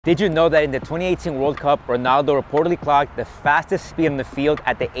Did you know that in the 2018 World Cup, Ronaldo reportedly clocked the fastest speed on the field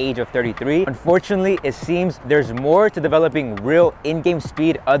at the age of 33? Unfortunately, it seems there's more to developing real in-game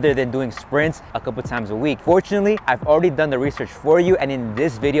speed other than doing sprints a couple times a week. Fortunately, I've already done the research for you, and in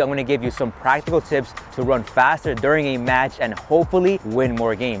this video, I'm going to give you some practical tips to run faster during a match and hopefully win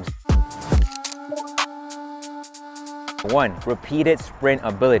more games. 1. Repeated sprint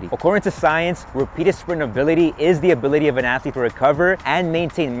ability. According to science, repeated sprint ability is the ability of an athlete to recover and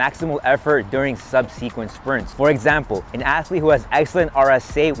maintain maximal effort during subsequent sprints. For example, an athlete who has excellent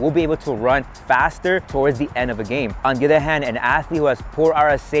RSA will be able to run faster towards the end of a game. On the other hand, an athlete who has poor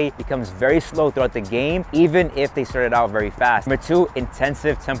RSA becomes very slow throughout the game, even if they started out very fast. Number 2,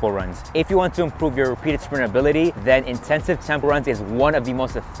 intensive tempo runs. If you want to improve your repeated sprint ability, then intensive tempo runs is one of the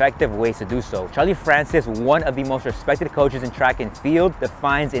most effective ways to do so. Charlie Francis, one of the most respected coaches in track and field,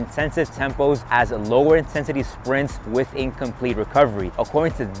 defines intensive tempos as lower intensity sprints with incomplete recovery.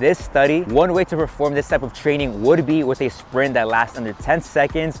 According to this study, one way to perform this type of training would be with a sprint that lasts under 10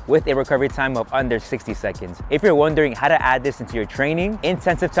 seconds with a recovery time of under 60 seconds. If you're wondering how to add this into your training,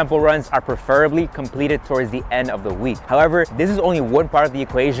 intensive tempo runs are preferably completed towards the end of the week. However, this is only one part of the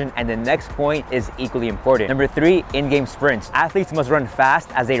equation, and the next point is equally important. Number 3, in-game sprints. Athletes must run fast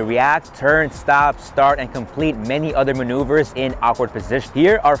as they react, turn, stop, start, and complete many other maneuvers in awkward positions.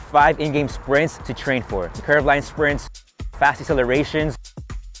 Here are 5 in-game sprints to train for. Curve line sprints, fast decelerations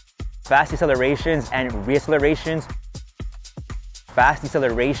and reaccelerations, fast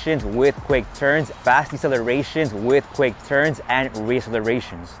decelerations with quick turns, fast decelerations with quick turns, and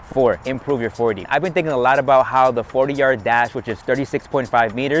reaccelerations. 4. Improve your 40. I've been thinking a lot about how the 40-yard dash, which is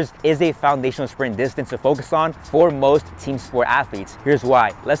 36.5 meters, is a foundational sprint distance to focus on for most team sport athletes. Here's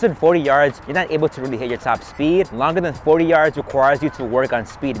why. Less than 40 yards, you're not able to really hit your top speed. Longer than 40 yards requires you to work on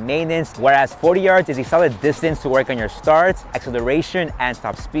speed maintenance, whereas 40 yards is a solid distance to work on your starts, acceleration, and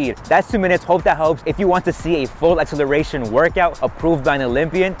top speed. That's 2 minutes. Hope that helps. If you want to see a full acceleration workout approved by an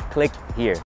Olympian, click here.